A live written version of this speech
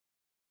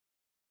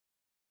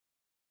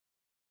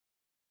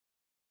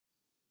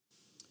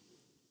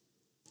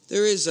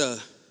There is a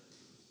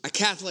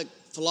Catholic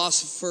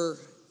philosopher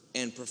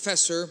and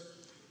professor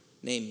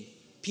named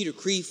Peter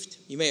Kreeft.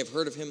 You may have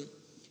heard of him.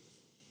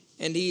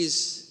 And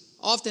he's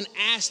often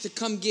asked to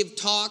come give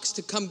talks,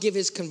 to come give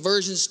his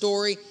conversion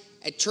story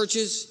at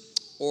churches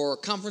or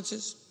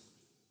conferences.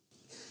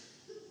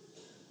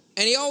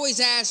 And he always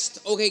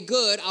asked, okay,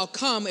 good, I'll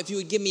come if you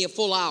would give me a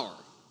full hour.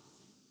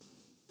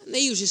 And they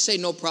usually say,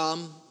 no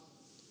problem.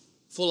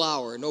 Full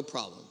hour, no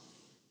problem.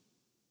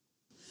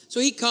 So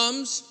he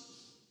comes,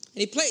 and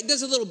he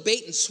does a little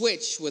bait and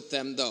switch with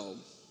them, though.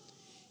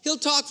 He'll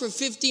talk for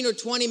 15 or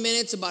 20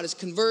 minutes about his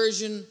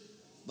conversion,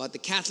 about the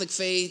Catholic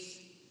faith,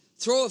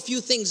 throw a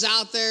few things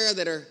out there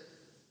that are,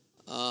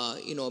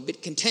 a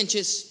bit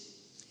contentious,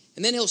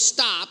 and then he'll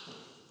stop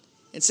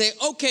and say,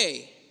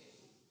 okay.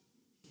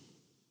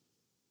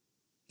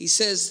 He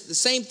says the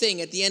same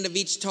thing at the end of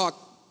each talk.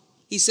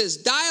 He says,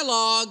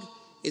 dialogue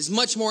is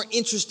much more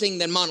interesting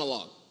than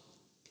monologue.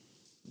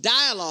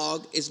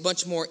 Dialogue is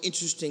much more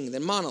interesting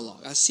than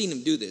monologue. I've seen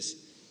him do this.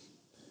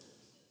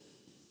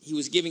 He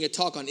was giving a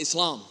talk on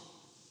Islam.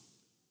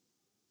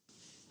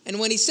 And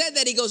when he said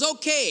that, he goes,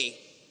 okay,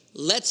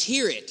 let's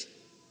hear it.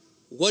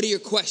 What are your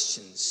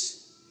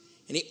questions?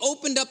 And he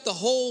opened up the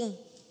whole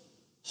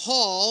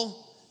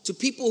hall to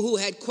people who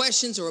had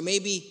questions or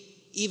maybe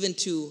even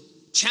to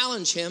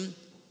challenge him.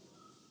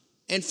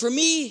 And for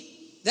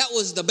me, that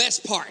was the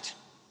best part.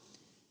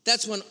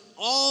 That's when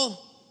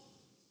all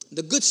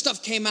the good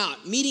stuff came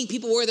out. Meeting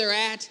people where they're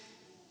at,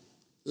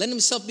 letting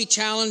himself be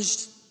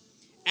challenged,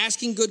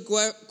 asking good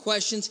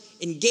questions,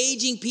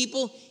 engaging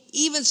people,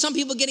 even some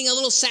people getting a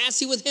little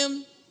sassy with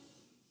him.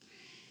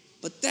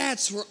 But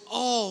that's where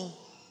all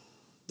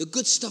the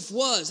good stuff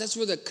was. That's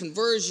where the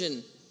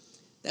conversion,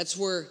 that's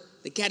where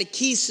the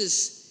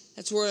catechesis,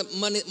 that's where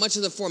much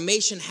of the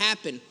formation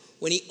happened.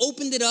 When he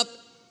opened it up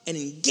and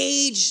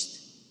engaged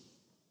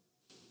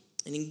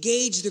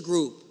the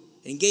group,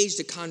 engaged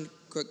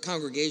the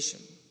congregation.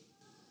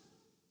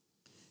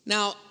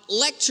 Now,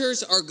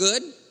 lectures are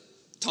good.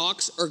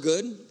 Talks are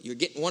good. You're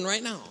getting one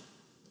right now.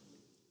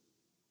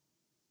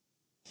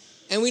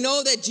 And we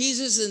know that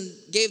Jesus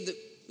gave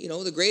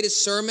the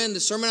greatest sermon,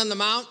 the Sermon on the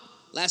Mount,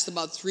 lasted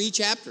about 3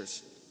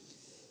 chapters.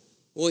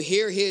 We'll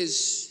hear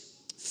his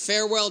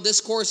farewell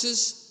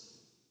discourses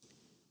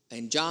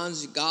in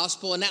John's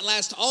gospel, and that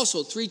lasts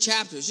also 3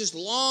 chapters, just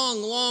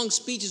long, long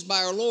speeches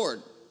by our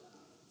Lord.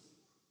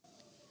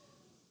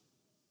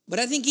 But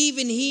I think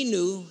even he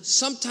knew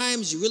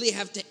sometimes you really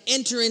have to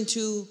enter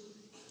into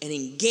and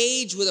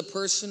engage with a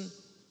person,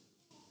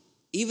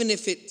 even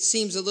if it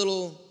seems a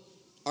little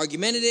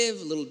argumentative,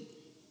 a little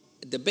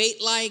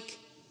debate-like,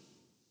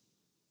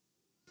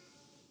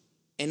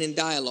 and in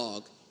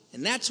dialogue.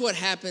 And that's what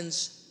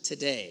happens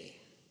today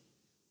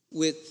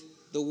with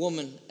the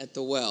woman at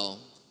the well.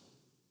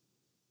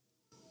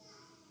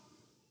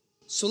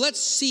 So let's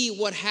see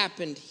what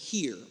happened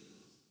here,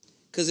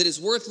 because it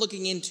is worth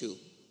looking into.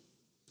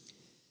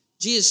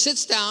 Jesus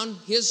sits down.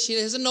 She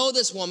doesn't know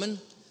this woman.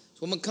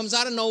 This woman comes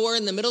out of nowhere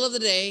in the middle of the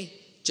day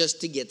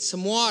just to get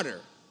some water.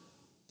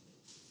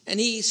 And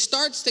he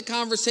starts the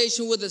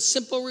conversation with a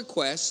simple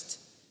request.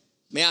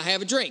 May I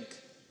have a drink?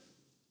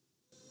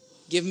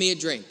 Give me a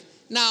drink.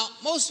 Now,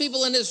 most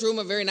people in this room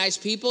are very nice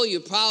people.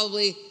 You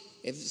probably,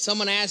 if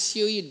someone asks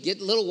you, you'd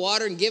get a little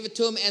water and give it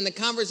to them, and the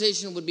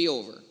conversation would be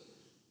over.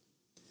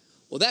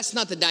 Well, that's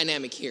not the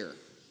dynamic here.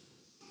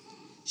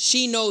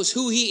 She knows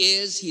who he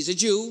is. He's a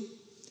Jew.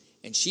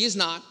 And she is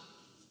not.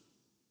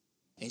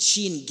 And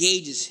she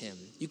engages him.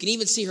 You can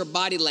even see her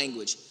body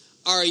language.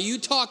 Are you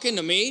talking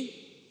to me?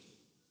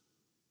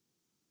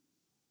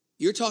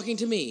 You're talking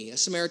to me, a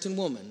Samaritan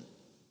woman.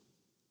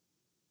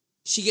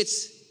 She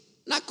gets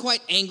not quite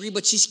angry,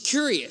 but she's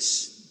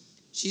curious.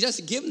 She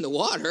doesn't give him the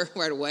water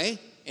right away,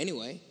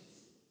 anyway.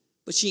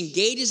 But she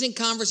engages in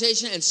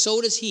conversation, and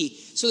so does he.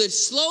 So they're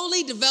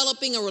slowly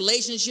developing a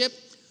relationship.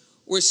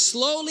 We're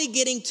slowly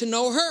getting to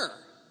know her.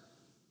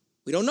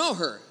 We don't know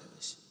her.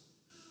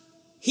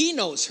 He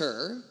knows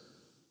her,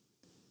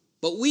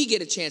 but we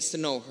get a chance to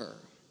know her.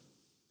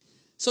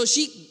 So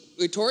she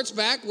retorts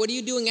back, what are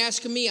you doing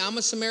asking me? I'm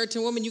a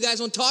Samaritan woman. You guys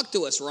don't talk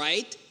to us,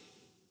 right?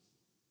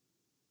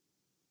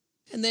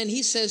 And then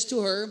he says to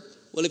her,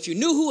 well, if you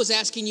knew who was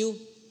asking you,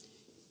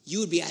 you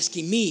would be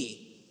asking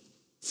me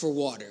for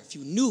water. If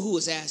you knew who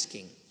was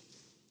asking.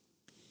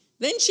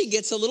 Then she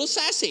gets a little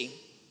sassy.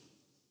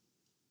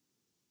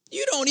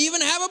 You don't even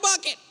have a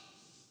bucket.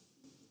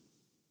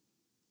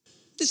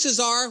 This is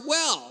our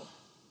well.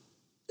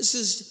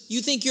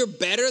 You think you're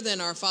better than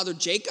our father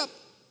Jacob?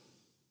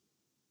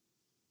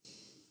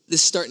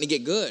 This is starting to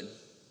get good.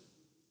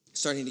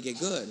 Starting to get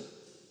good.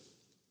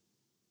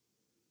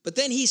 But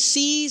then he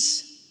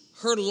sees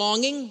her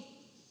longing,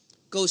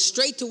 goes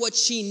straight to what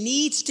she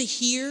needs to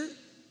hear. He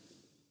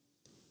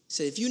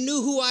said, if you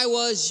knew who I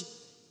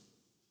was,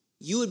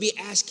 you would be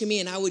asking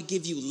me and I would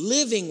give you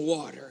living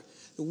water,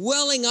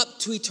 welling up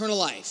to eternal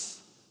life.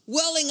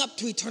 Welling up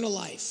to eternal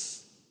life.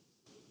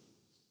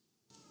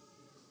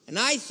 And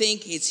I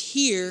think it's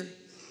here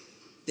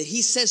that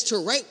he says to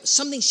her, right,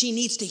 something she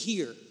needs to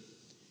hear,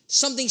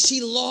 something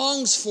she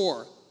longs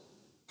for,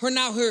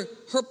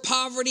 Her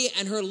poverty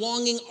and her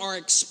longing are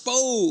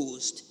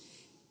exposed.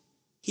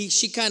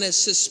 She kind of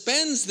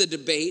suspends the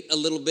debate a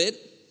little bit.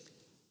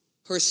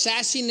 Her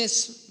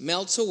sassiness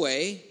melts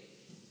away.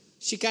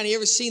 You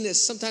ever seen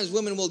this? Sometimes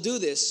women will do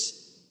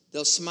this.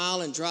 They'll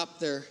smile and drop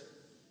their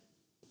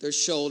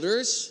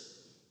shoulders.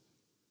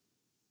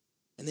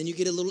 And then you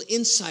get a little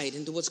insight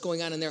into what's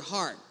going on in their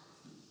heart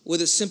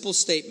with a simple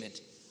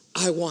statement.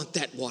 I want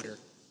that water.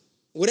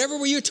 Whatever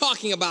were you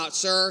talking about,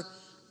 sir?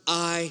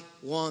 I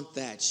want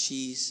that.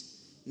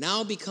 She's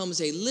now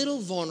becomes a little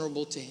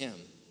vulnerable to him.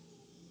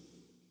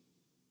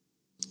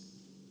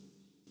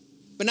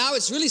 But now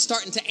it's really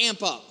starting to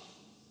amp up.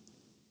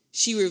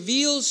 She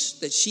reveals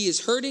that she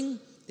is hurting,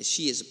 that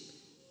she is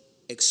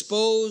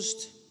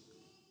exposed.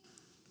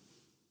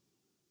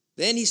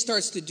 Then he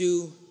starts to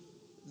do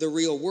the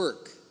real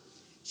work.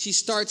 He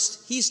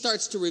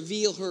starts to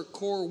reveal her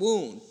core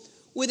wound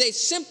with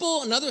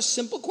another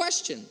simple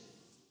question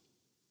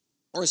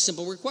or a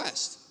simple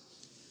request.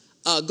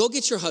 Go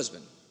get your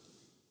husband.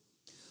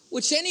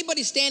 Which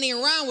anybody standing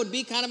around would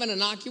be kind of an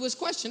innocuous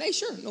question. Hey,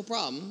 sure, no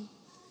problem.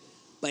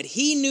 But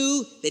he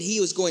knew that he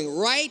was going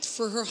right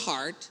for her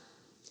heart.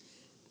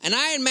 And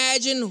I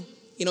imagine,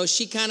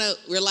 she kind of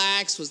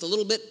relaxed, was a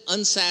little bit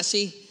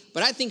unsassy.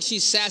 But I think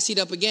she's sassied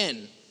up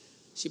again.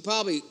 She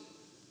probably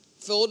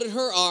folded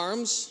her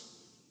arms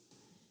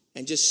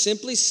and just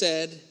simply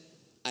said,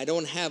 I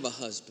don't have a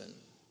husband.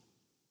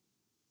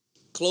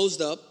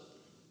 Closed up,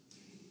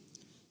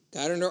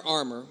 got in her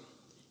armor,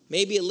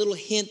 maybe a little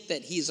hint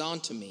that he's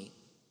onto me.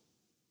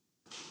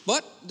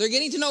 But they're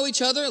getting to know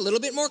each other, a little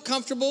bit more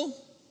comfortable.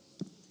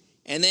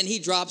 And then he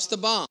drops the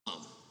bomb.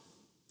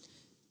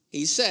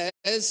 He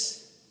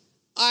says,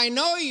 I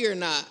know you're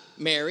not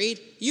married.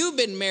 You've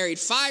been married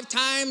 5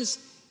 times,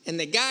 and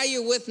the guy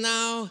you're with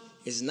now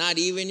is not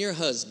even your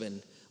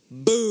husband.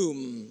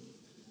 Boom.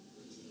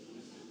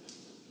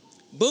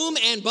 Boom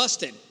and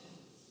busted.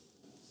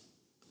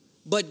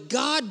 But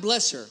God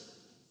bless her.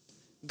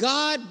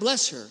 God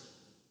bless her.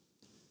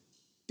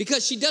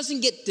 Because she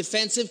doesn't get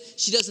defensive.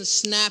 She doesn't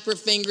snap her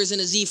fingers in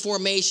a Z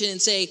formation and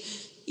say,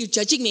 you're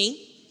judging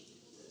me.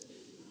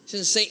 She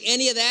doesn't say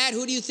any of that.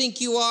 Who do you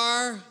think you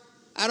are?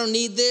 I don't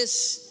need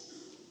this.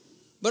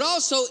 But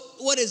also,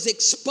 what is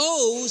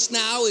exposed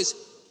now is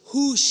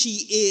who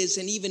she is,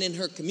 and even in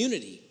her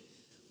community.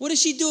 What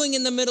is she doing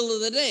in the middle of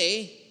the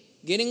day?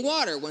 Getting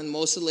water when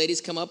most of the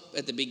ladies come up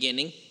at the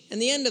beginning and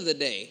the end of the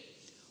day.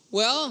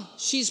 Well,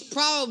 she's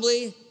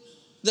probably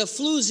the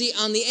floozy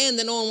on the end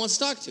that no one wants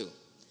to talk to.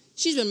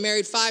 She's been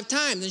married 5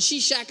 times, and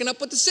she's shacking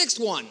up with the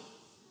 6th one.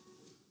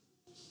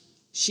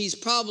 She's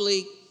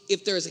probably,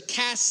 if there's a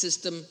caste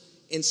system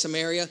in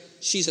Samaria,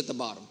 she's at the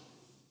bottom.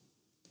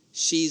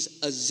 She's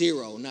a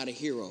 0, not a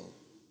hero.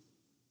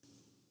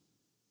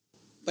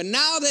 But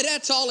now that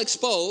that's all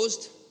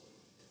exposed,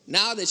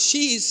 now that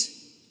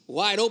she's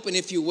wide open,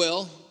 if you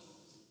will,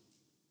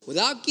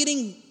 without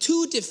getting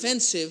too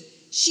defensive,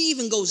 she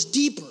even goes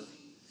deeper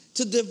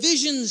to the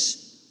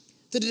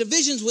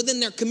divisions within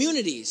their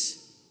communities.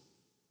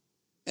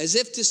 As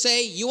if to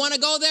say, you want to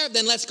go there?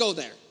 Then let's go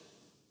there.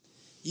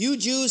 You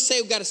Jews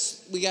say we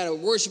got to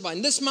worship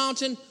on this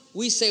mountain.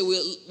 We say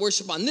we'll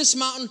worship on this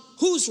mountain.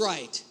 Who's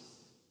right?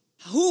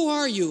 Who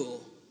are you?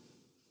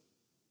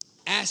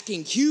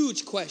 Asking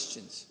huge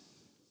questions.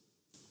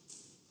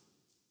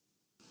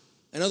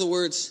 In other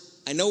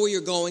words, I know where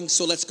you're going,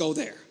 so let's go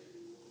there.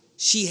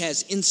 She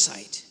has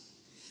insight.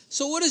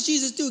 So what does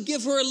Jesus do?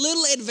 Give her a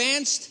little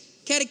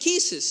advanced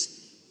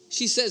catechesis.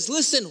 She says,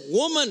 listen,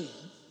 woman,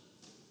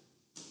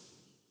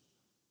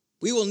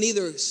 you will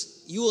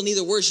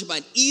neither worship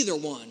on either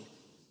one.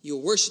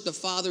 You'll worship the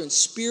Father in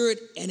spirit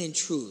and in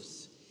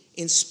truth.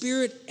 In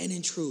spirit and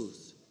in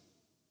truth.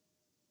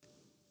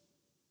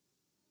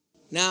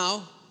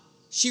 Now,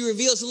 she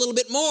reveals a little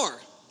bit more.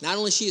 Not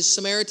only she is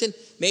Samaritan,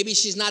 maybe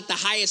she's not the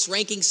highest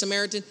ranking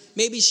Samaritan,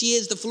 maybe she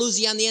is the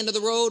floozy on the end of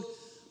the road,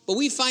 but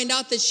we find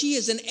out that she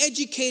is an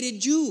educated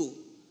Jew,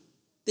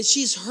 that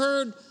she's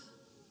heard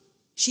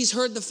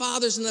the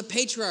fathers and the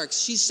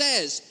patriarchs. She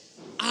says,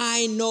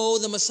 I know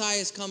the Messiah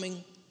is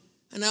coming,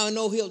 and I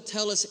know he'll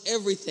tell us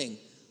everything.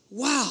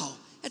 Wow,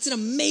 that's an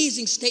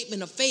amazing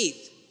statement of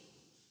faith.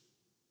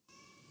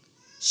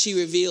 She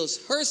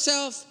reveals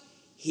herself,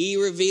 he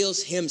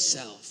reveals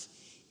himself.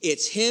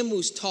 It's him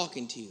who's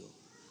talking to you.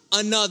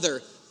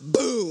 Another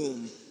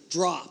boom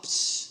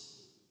drops.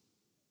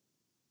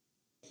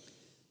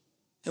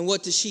 And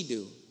what does she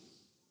do?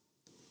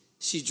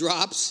 She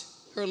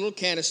drops her little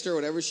canister,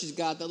 whatever she's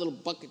got, that little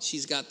bucket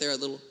she's got there, a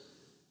little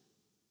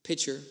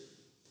pitcher.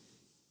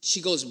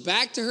 She goes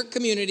back to her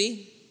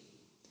community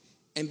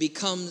and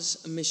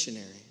becomes a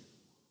missionary.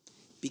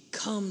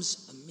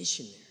 Becomes a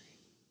missionary.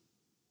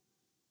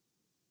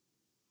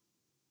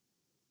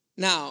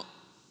 Now,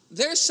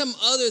 there's some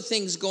other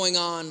things going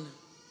on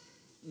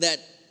that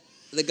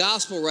the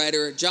gospel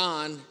writer,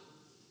 John,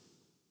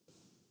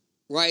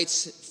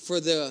 writes for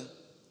the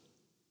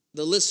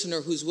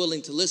listener who's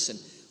willing to listen.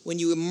 When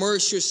you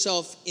immerse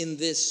yourself in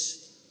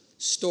this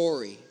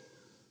story,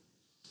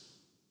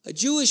 A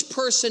Jewish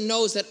person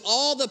knows that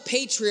all the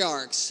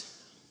patriarchs,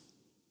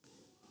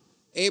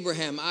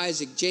 Abraham,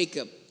 Isaac,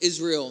 Jacob,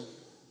 Israel,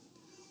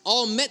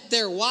 all met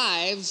their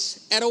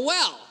wives at a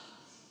well.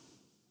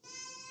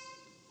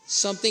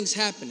 Something's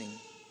happening.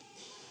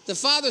 The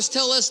fathers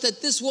tell us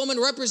that this woman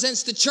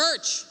represents the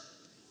church,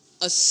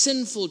 a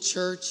sinful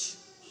church,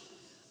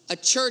 a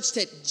church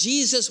that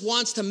Jesus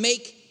wants to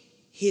make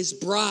his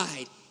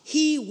bride.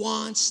 He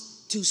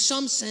wants, to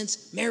some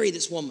sense, marry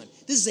this woman.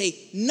 This is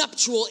a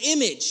nuptial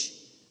image.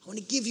 I want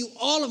to give you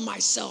all of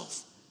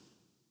myself.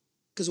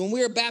 Because when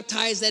we are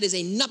baptized, that is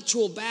a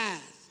nuptial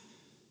bath.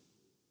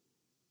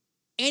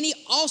 And he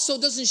also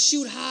doesn't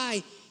shoot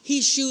high.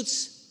 He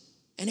shoots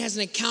and has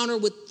an encounter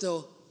with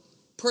the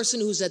person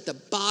who's at the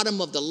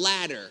bottom of the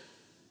ladder.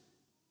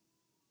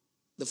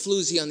 The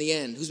floozy on the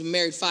end, who's been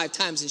married 5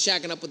 times and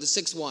shacking up with the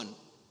 6th one.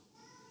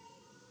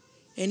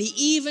 And he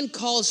even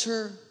calls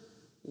her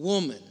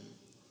woman.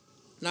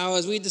 Now,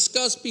 as we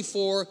discussed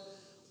before,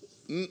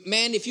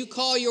 man, if you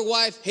call your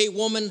wife, hey,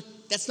 woman,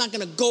 that's not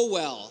going to go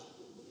well.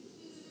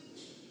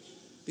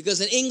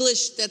 Because in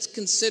English, that's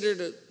considered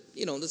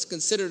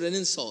an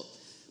insult.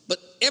 But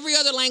every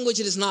other language,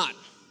 it is not.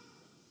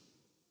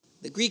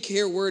 The Greek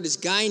here word is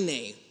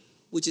gyne,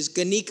 which is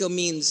gynika,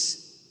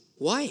 means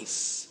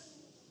wife.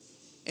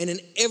 And in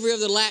every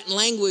other Latin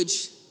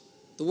language,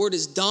 the word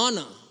is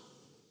donna,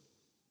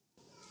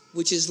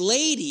 which is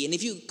lady. And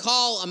if you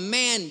call a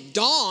man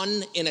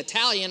don in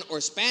Italian or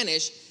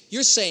Spanish,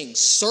 you're saying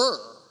sir.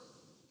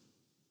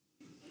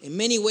 In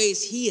many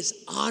ways, he is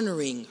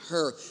honoring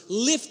her,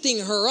 lifting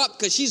her up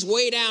because she's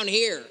way down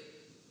here.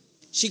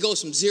 She goes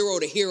from 0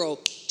 to hero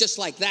just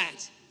like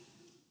that.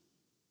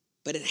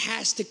 But it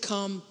has to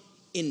come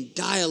in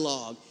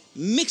dialogue,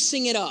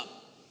 mixing it up,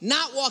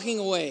 not walking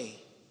away,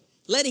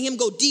 letting him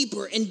go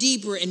deeper and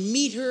deeper and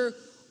meet her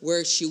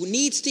where she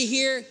needs to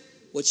hear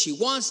what she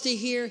wants to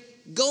hear,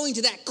 going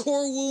to that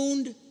core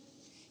wound,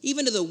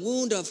 even to the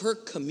wound of her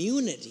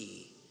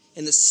community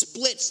and the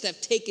splits that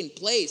have taken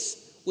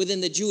place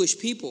within the Jewish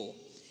people.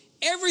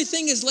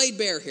 Everything is laid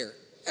bare here.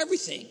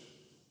 Everything.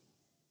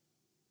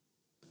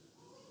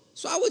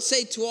 So I would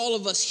say to all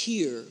of us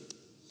here,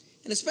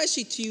 and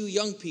especially to you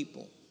young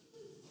people,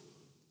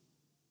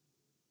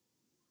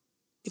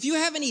 if you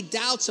have any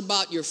doubts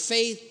about your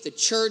faith, the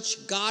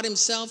church, God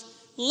himself,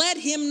 let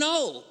him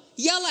know.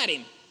 Yell at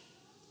him.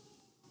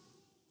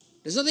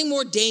 There's nothing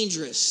more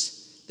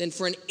dangerous than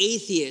for an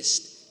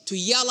atheist to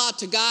yell out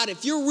to God,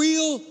 if you're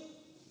real,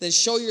 then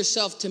show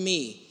yourself to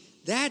me.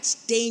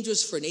 That's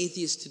dangerous for an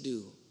atheist to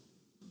do.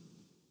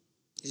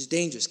 It's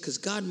dangerous because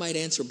God might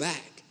answer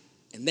back.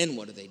 And then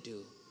what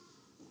do?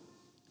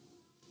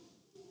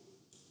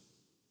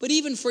 But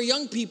even for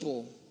young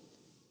people,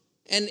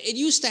 and it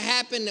used to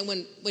happen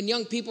when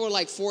young people were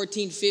like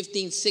 14,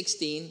 15,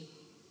 16.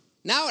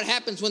 Now it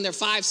happens when they're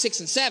 5, 6,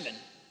 and 7.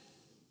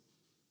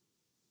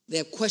 They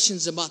have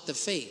questions about the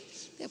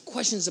faith. They have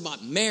questions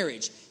about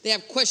marriage. They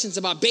have questions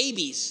about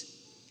babies.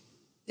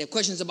 They have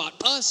questions about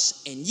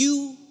us and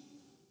you.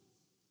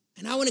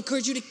 And I would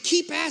encourage you to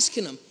keep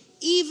asking them,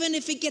 even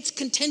if it gets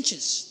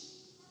contentious.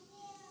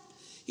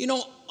 You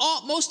know,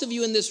 most of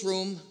you in this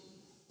room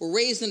were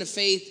raised in the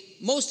faith.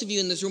 Most of you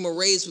in this room were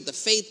raised with the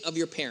faith of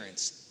your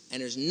parents.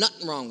 And there's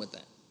nothing wrong with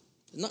that.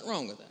 There's nothing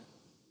wrong with that.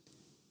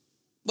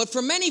 But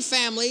for many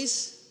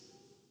families,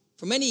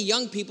 for many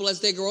young people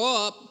as they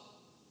grow up,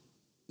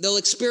 they'll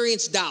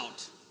experience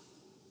doubt.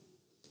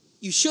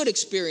 You should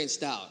experience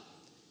doubt.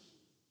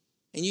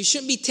 And you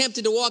shouldn't be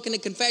tempted to walk into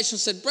confession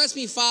and say, bless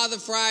me, Father,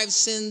 for I have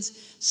sinned.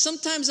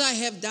 Sometimes I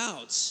have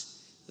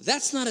doubts.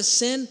 That's not a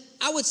sin.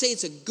 I would say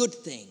it's a good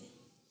thing.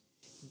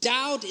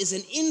 Doubt is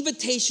an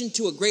invitation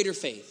to a greater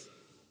faith.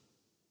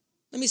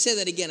 Let me say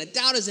that again. A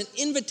doubt is an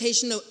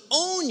invitation to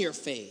own your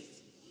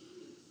faith.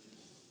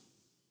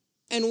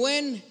 And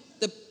when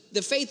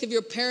the faith of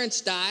your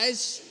parents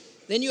dies,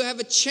 then you have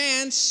a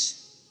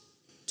chance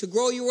to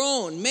grow your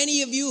own.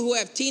 Many of you who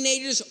have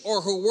teenagers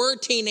or who were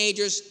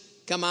teenagers,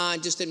 come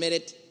on, just admit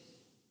it.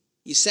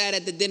 You sat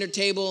at the dinner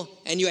table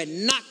and you had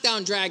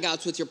knockdown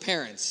dragouts with your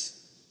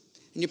parents.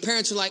 And your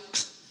parents are like,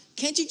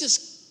 can't you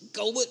just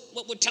go with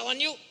what we're telling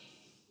you?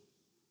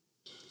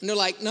 And they're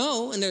like,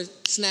 no, and they're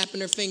snapping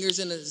their fingers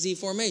in a Z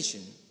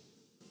formation.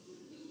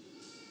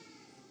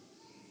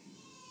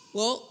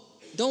 Well,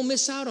 don't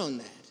miss out on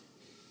that.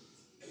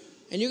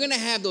 And you're going to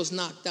have those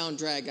knockdown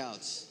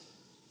dragouts.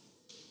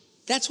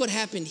 That's what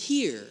happened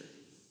here.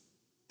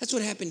 That's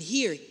what happened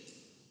here.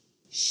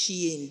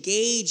 She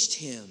engaged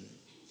him.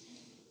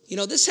 You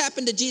know, this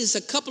happened to Jesus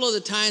a couple other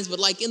times, but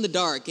like in the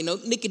dark. You know,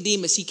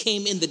 Nicodemus, he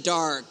came in the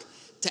dark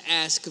to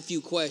ask a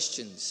few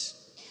questions.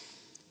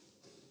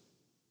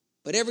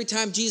 But every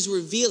time Jesus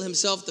revealed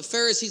himself, the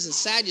Pharisees and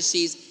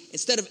Sadducees,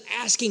 instead of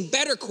asking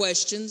better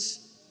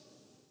questions,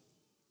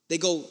 they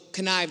go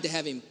connive to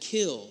have him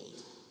killed.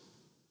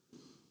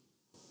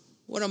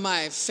 One of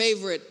my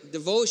favorite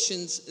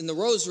devotions in the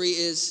rosary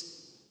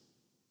is,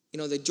 you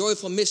know, the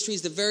joyful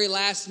mysteries. The very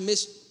last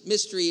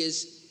mystery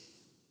is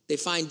they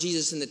find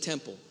Jesus in the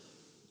temple.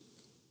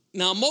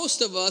 Now,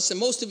 most of us, and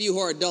most of you who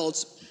are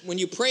adults, when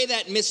you pray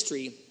that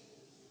mystery,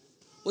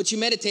 What you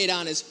meditate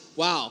on is,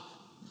 wow,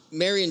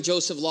 Mary and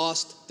Joseph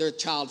lost their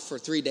child for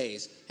 3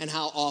 days. And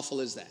how awful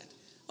is that?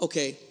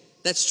 Okay,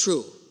 that's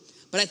true.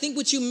 But I think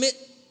what you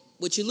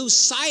lose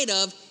sight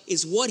of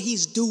is what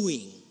he's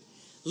doing.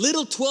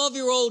 Little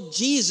 12-year-old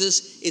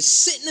Jesus is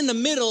sitting in the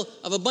middle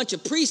of a bunch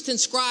of priests and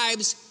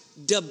scribes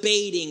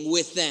debating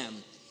with them.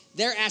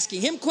 They're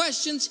asking him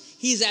questions,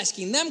 he's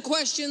asking them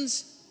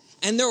questions,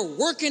 and they're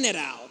working it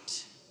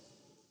out.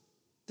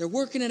 They're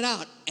working it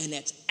out, and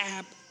that's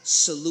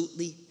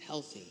absolutely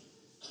healthy.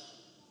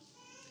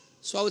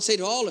 So I would say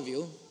to all of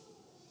you,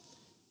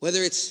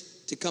 whether it's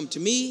to come to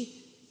me,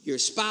 your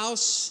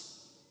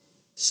spouse,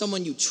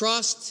 someone you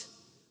trust,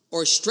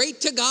 or straight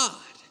to God,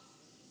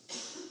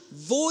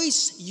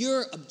 voice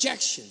your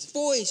objections,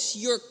 voice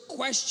your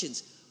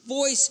questions,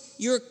 voice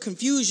your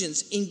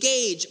confusions,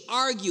 engage,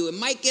 argue. It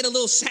might get a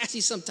little sassy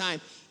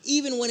sometime.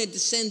 Even when it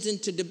descends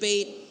into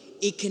debate,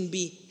 it can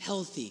be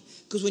healthy.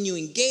 Because when you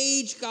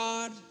engage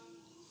God,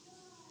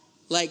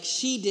 like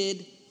she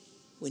did,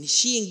 when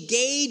she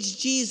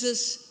engaged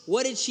Jesus,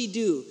 what did she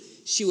do?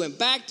 She went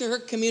back to her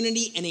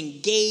community and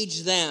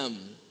engaged them.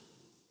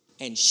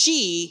 And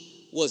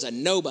she was a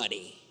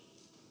nobody.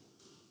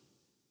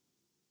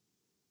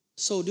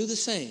 So do the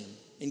same.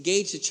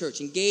 Engage the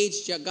church,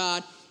 engage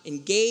God,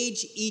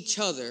 engage each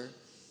other,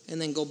 and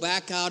then go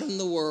back out in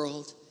the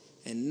world,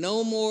 and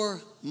no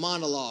more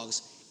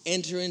monologues.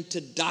 Enter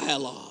into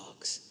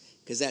dialogues,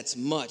 because that's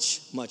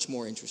much, much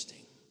more interesting.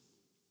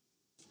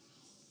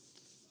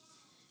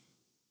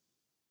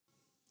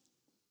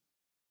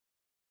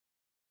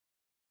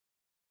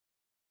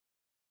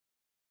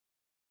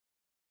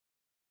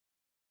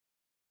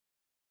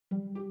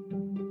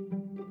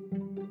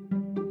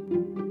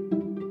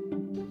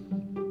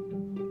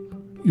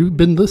 You've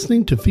been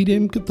listening to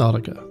Fidem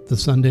Catholica, the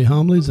Sunday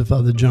homilies of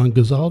Father John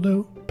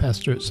Gazaldo,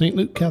 pastor at St.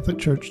 Luke Catholic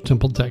Church,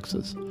 Temple,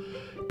 Texas.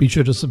 Be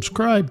sure to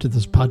subscribe to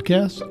this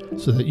podcast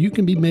so that you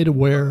can be made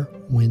aware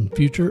when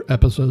future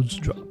episodes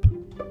drop.